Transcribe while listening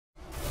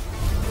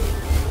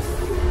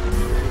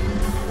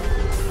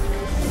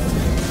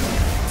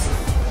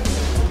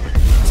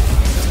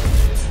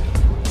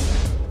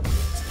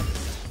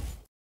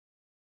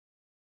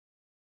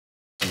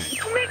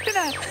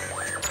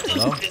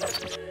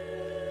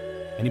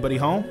Anybody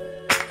home?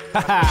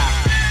 Haha.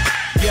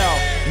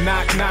 Yo,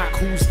 knock knock,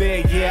 who's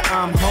there? Yeah,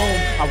 I'm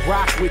home. I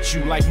rock with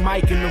you like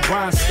Mike and the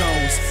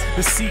Rhinestones.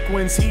 The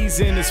sequence he's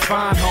in is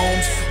fine,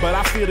 Holmes, but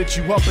I feel that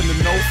you up in the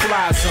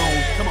no-fly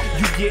zone. Come on,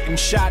 you getting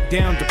shot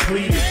down,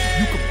 depleted.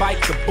 You could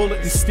bite the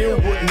bullet and still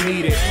wouldn't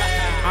need it.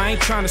 I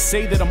ain't trying to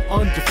say that I'm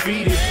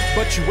undefeated,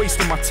 but you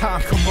wasting my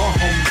time, come on,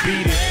 homie,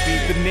 beat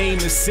it. The name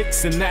is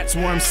 6 and that's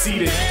where I'm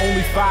seated.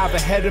 Only 5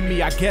 ahead of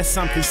me, I guess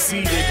I'm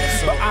conceited.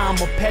 But I'm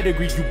a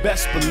pedigree, you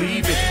best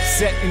believe it.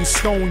 Set in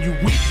stone, you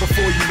weep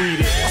before you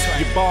read it.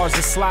 Your bars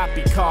are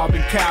sloppy,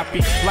 carbon copy.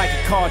 Like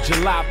a car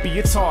jalopy,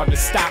 it's hard to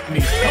stop me.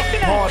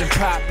 Hard and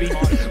poppy,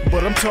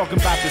 but I'm talking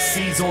about the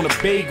seeds on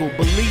a bagel.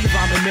 Believe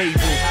I'm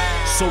enabled,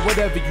 so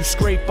whatever you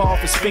scrape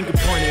off is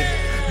fingerprinted.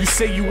 You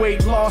say you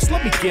ain't lost,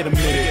 let me get a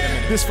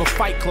minute. This for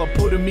Fight Club,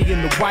 putting me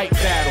in the right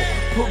battle.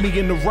 Put me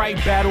in the right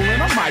battle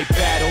and I might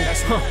battle.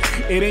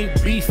 It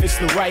ain't beef, it's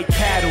the right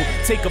cattle.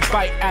 Take a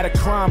bite out of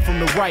crime from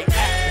the right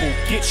apple.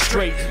 Get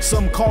straight,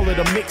 some call it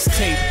a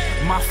mixtape.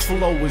 My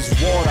flow is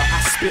water,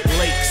 I spit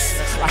lakes.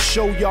 I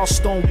show y'all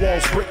stone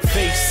walls, brick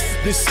face.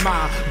 This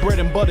my bread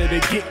and butter to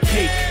get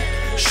cake.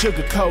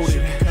 Sugar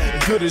coated,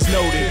 good as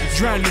noted.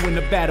 Drown you in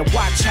the batter,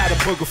 watch how the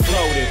booger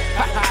floated.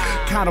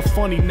 Kinda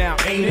funny now,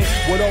 ain't it?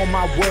 With all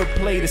my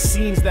wordplay, the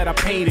scenes that I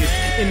painted.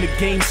 In the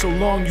game so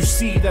long, you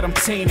see that I'm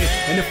tainted.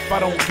 And if I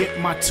don't get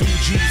my 2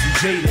 G's, I'm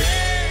jaded.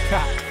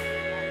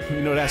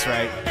 You know that's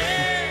right.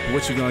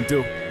 What you gonna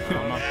do?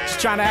 Just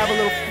trying to have a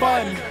little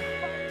fun.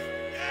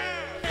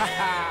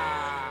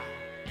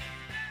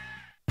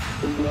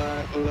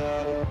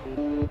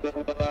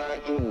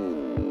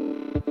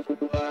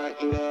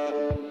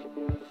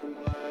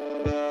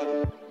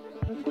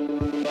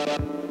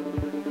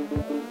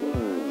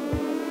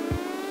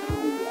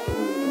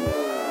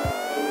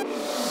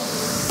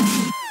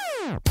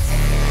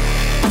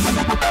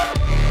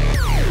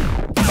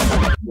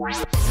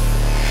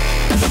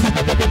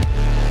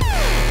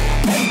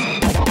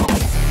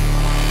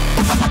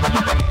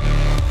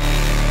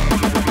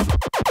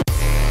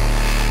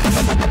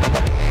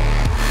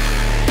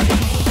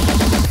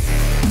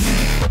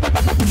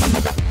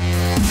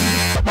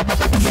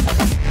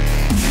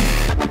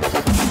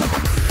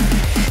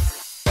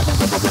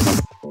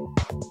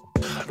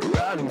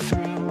 Running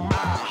through my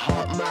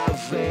heart, my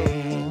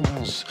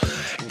veins,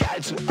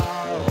 guide to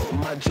all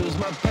my joys,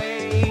 my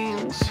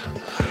pains.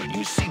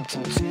 You seeped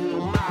into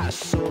my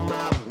soul,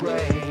 my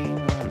brain.